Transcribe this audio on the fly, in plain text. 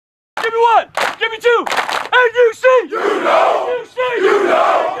Give me two. NUC. You know. NUC. You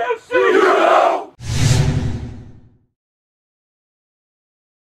know. NUC. You know.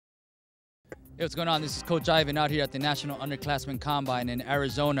 Hey, what's going on? This is Coach Ivan out here at the National Underclassmen Combine in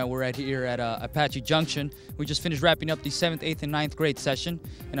Arizona. We're right here at Apache Junction. We just finished wrapping up the 7th, 8th, and 9th grade session,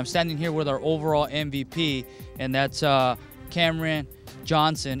 and I'm standing here with our overall MVP, and that's Kamron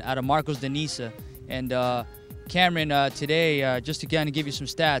Johnson out of Marcos de Niza. And Kamron, today, just to kind of give you some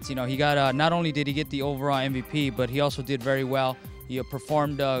stats, you know, he got not only did he get the overall MVP, but he also did very well. He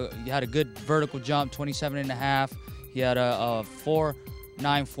performed, he had a good vertical jump, 27.5. He had a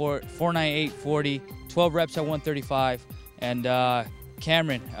 4.98 40, 12 reps at 135. And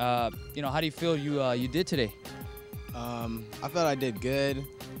Kamron, you know, how do you feel you did today? I felt I did good.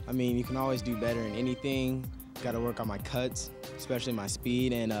 I mean, you can always do better in anything. Got to work on my cuts, especially my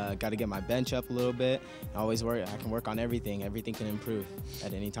speed, and got to get my bench up a little bit. I can work on everything. Everything can improve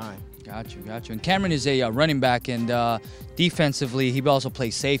at any time. Got you. And Kamron is a running back, and defensively, he also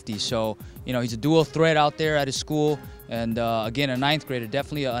plays safety. So, you know, he's a dual threat out there at his school. And again, a 9th grader,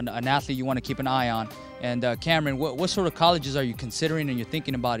 definitely an athlete you want to keep an eye on. And Kamron, what sort of colleges are you considering and you're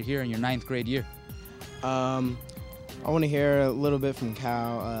thinking about it here in your 9th grade year? I want to hear a little bit from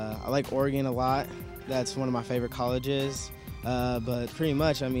Cal. I like Oregon a lot. That's one of my favorite colleges. But pretty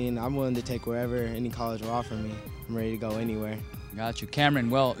much, I mean, I'm willing to take wherever any college will offer me. I'm ready to go anywhere. Got you. Kamron,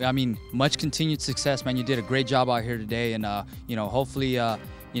 well, I mean, much continued success, man. You did a great job out here today, and, you know, hopefully,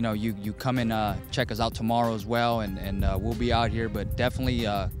 you know, you come and check us out tomorrow as well, and we'll be out here. But definitely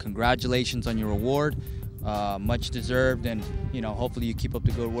congratulations on your award. Much deserved, and, you know, hopefully you keep up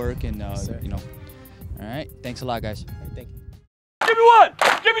the good work, and, you know, all right. Thanks a lot, guys. Right, thank you. Give me one.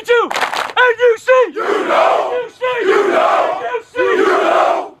 Give me two. NUC. You know. NUC. You know. NUC.